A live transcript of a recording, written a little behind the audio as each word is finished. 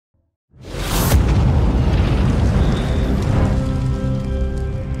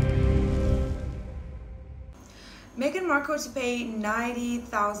Markle to pay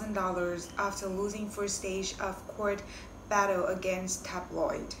 $90,000 after losing first stage of court battle against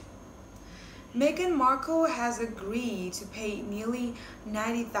tabloid. Meghan Markle has agreed to pay nearly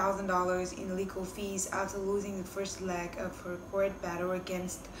 $90,000 in legal fees after losing the first leg of her court battle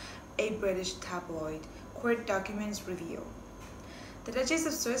against a British tabloid, court documents reveal. The Duchess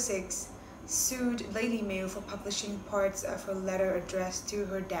of Sussex sued Daily Mail for publishing parts of her letter addressed to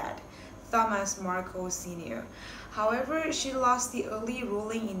her dad, Thomas Markle Sr. However, she lost the early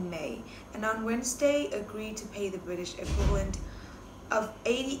ruling in May and on Wednesday agreed to pay the British equivalent of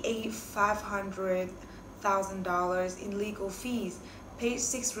 $500,000 in legal fees, Page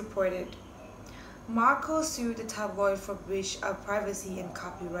 6 reported. Markle sued the tabloid for breach of privacy and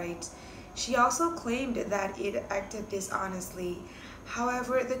copyright. She also claimed that it acted dishonestly.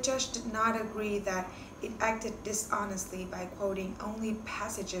 However, the judge did not agree that it acted dishonestly by quoting only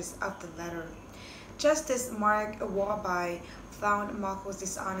passages of the letter. Justice Mark Warby found Markle's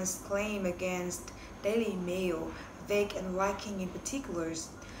dishonest claim against Daily Mail vague and lacking in particulars.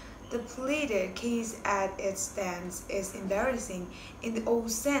 The pleaded case as it stands is embarrassing in the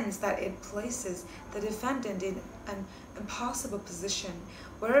old sense that it places the defendant in an impossible position,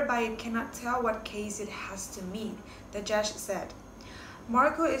 whereby it cannot tell what case it has to meet, the judge said.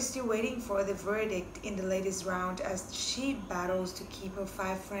 Markle is still waiting for the verdict in the latest round as she battles to keep her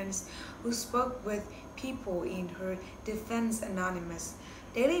 5 friends who spoke with people in her defense anonymous.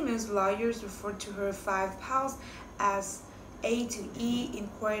 Daily Mail's lawyers referred to her 5 pals as A to E in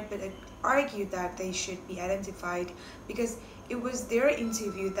court, but argued that they should be identified because it was their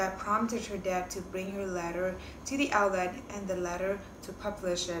interview that prompted her dad to bring her letter to the outlet and the letter to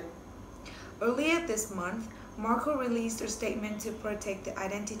publish it. Earlier this month, Markle released a statement to protect the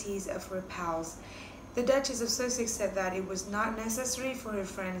identities of her pals. The Duchess of Sussex said that it was not necessary for her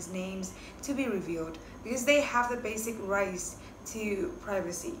friends' names to be revealed because they have the basic rights to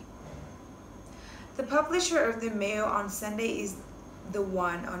privacy. The publisher of the Mail on Sunday is the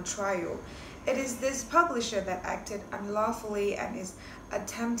one on trial. It is this publisher that acted unlawfully and is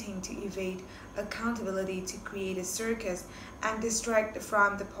attempting to evade accountability to create a circus and distract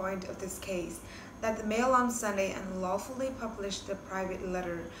from the point of this case, that the Mail on Sunday unlawfully published the private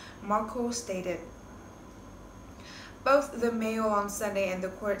letter, Markle stated. Both the Mail on Sunday and the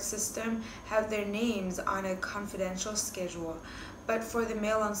court system have their names on a confidential schedule, but for the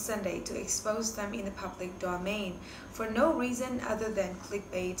Mail on Sunday to expose them in the public domain for no reason other than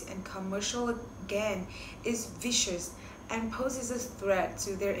clickbait and commercial gain is vicious and poses a threat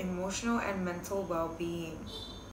to their emotional and mental well-being.